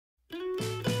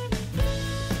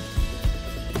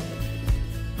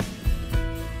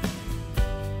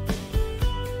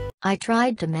I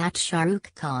tried to match Shah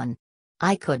Rukh Khan.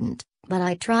 I couldn't, but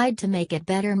I tried to make it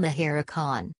better. Mahira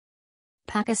Khan.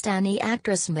 Pakistani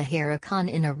actress Mahira Khan,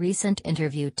 in a recent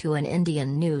interview to an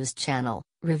Indian news channel,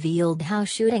 revealed how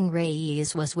shooting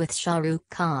Raees was with Shah Rukh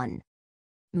Khan.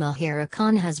 Mahira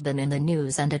Khan has been in the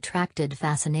news and attracted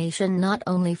fascination not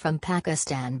only from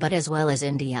Pakistan but as well as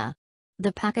India.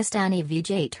 The Pakistani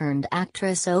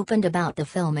VJ-turned-actress opened about the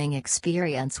filming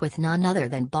experience with none other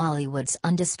than Bollywood's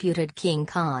undisputed King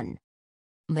Khan.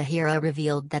 Mahira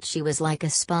revealed that she was like a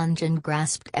sponge and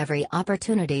grasped every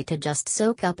opportunity to just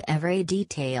soak up every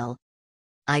detail.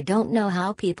 "I don't know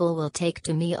how people will take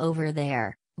to me over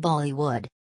there, Bollywood.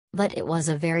 But it was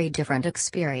a very different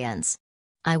experience.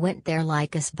 I went there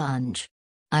like a sponge.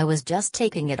 I was just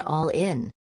taking it all in.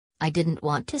 I didn't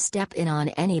want to step in on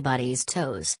anybody's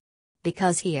toes.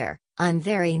 Because here, I'm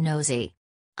very nosy.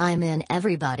 I'm in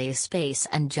everybody's space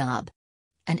and job.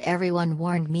 And everyone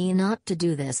warned me not to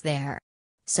do this there.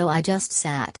 So I just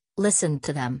sat, listened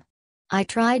to them. I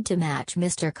tried to match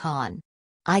Mr. Khan.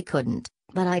 I couldn't,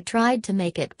 but I tried to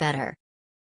make it better."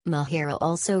 Mahira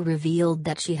also revealed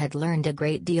that she had learned a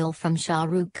great deal from Shah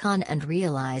Rukh Khan and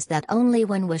realized that only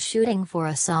when was shooting for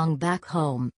a song back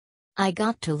home. "I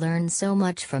got to learn so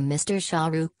much from Mr. Shah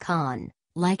Rukh Khan,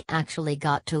 like actually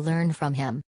got to learn from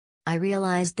him. I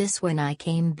realized this when I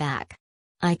came back.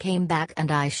 I came back and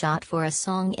I shot for a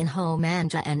song in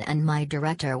Jahaan and my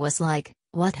director was like,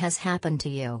 'What has happened to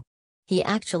you?' He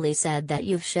actually said that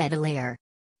you've shed a layer.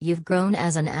 You've grown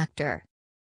as an actor."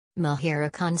 Mahira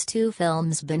Khan's two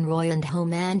films been Roye and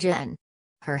Jahaan.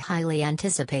 Her highly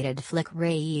anticipated flick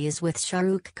Raees with Shah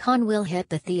Rukh Khan will hit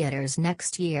the theaters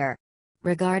next year.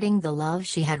 Regarding the love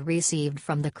she had received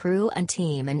from the crew and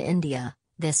team in India,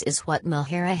 this is what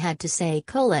Mahira had to say: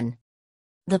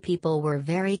 "The people were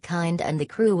very kind and the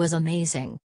crew was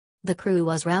amazing. The crew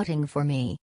was rooting for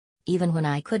me. Even when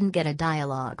I couldn't get a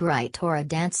dialogue right or a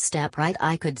dance step right,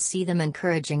 I could see them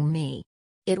encouraging me.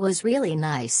 It was really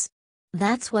nice.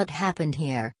 That's what happened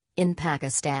here, in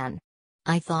Pakistan.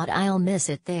 I thought I'll miss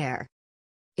it there."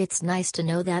 It's nice to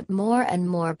know that more and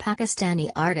more Pakistani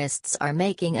artists are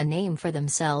making a name for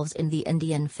themselves in the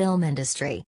Indian film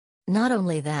industry. Not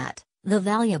only that, the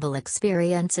valuable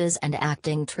experiences and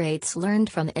acting traits learned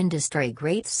from industry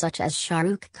greats such as Shah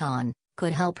Rukh Khan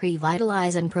could help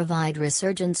revitalize and provide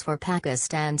resurgence for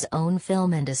Pakistan's own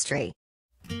film industry.